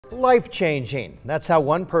life-changing. That's how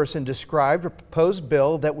one person described a proposed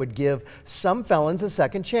bill that would give some felons a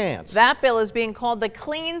second chance. That bill is being called the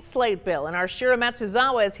Clean Slate bill, and our Shira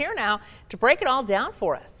Matsuzawa is here now to break it all down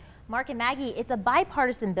for us. Mark and Maggie, it's a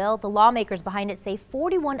bipartisan bill. The lawmakers behind it say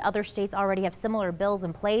 41 other states already have similar bills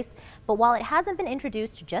in place. But while it hasn't been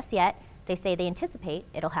introduced just yet, they say they anticipate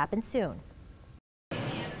it'll happen soon.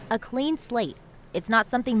 A clean slate. It's not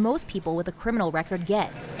something most people with a criminal record get.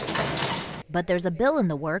 But there's a bill in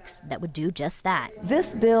the works that would do just that. This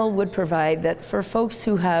bill would provide that for folks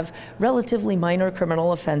who have relatively minor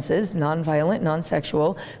criminal offenses, non-violent,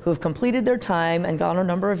 non-sexual, who have completed their time and gone a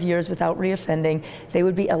number of years without reoffending, they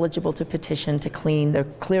would be eligible to petition to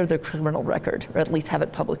clear their criminal record, or at least have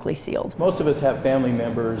it publicly sealed. Most of us have family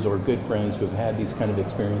members or good friends who have had these kind of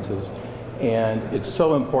experiences. And it's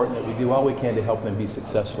so important that we do all we can to help them be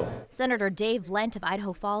successful. Senator Dave Lent of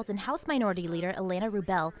Idaho Falls and House Minority Leader Alana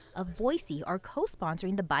Rubel of Boise are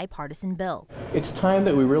co-sponsoring the bipartisan bill. It's time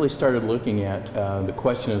that we really started looking at the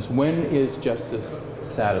question is, when is justice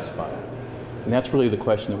satisfied? And that's really the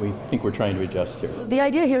question that we think we're trying to adjust here. The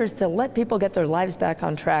idea here is to let people get their lives back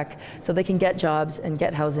on track so they can get jobs and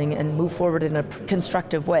get housing and move forward in a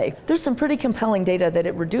constructive way. There's some pretty compelling data that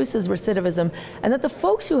it reduces recidivism, and that the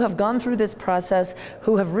folks who have gone through this process,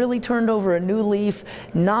 who have really turned over a new leaf,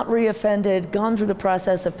 not reoffended, gone through the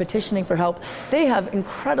process of petitioning for help, they have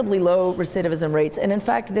incredibly low recidivism rates. And in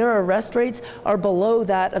fact, their arrest rates are below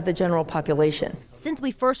that of the general population. Since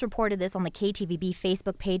we first reported this on the KTVB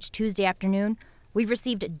Facebook page Tuesday afternoon, we've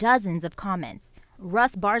received dozens of comments.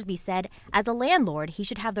 Russ Barsby said, as a landlord, he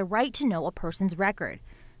should have the right to know a person's record.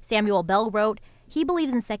 Samuel Bell wrote, he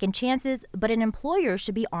believes in second chances, but an employer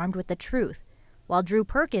should be armed with the truth. While Drew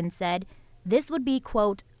Perkins said, this would be,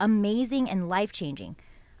 quote, amazing and life-changing.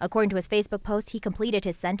 According to his Facebook post, he completed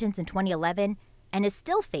his sentence in 2011 and is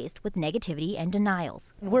still faced with negativity and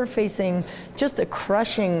denials. We're facing just a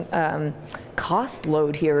crushing cost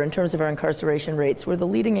load here in terms of our incarceration rates. We're the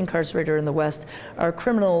leading incarcerator in the West. Our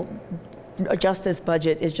criminal justice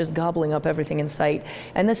budget is just gobbling up everything in sight.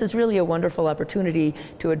 And this is really a wonderful opportunity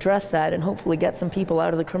to address that and hopefully get some people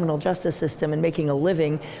out of the criminal justice system and making a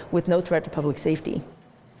living with no threat to public safety.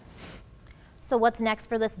 So what's next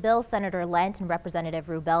for this bill? Senator Lent and Representative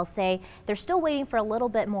Rubel say they're still waiting for a little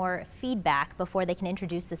bit more feedback before they can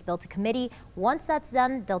introduce this bill to committee. Once that's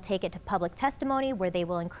done, they'll take it to public testimony where they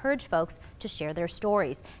will encourage folks to share their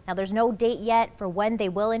stories. Now, there's no date yet for when they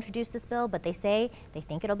will introduce this bill, but they say they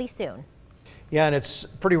think it'll be soon. Yeah, and it's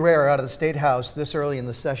pretty rare out of the State House this early in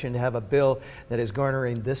the session to have a bill that is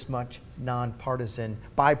garnering this much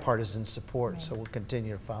bipartisan support. So we'll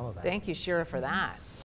continue to follow that. Thank you, Shira, for that.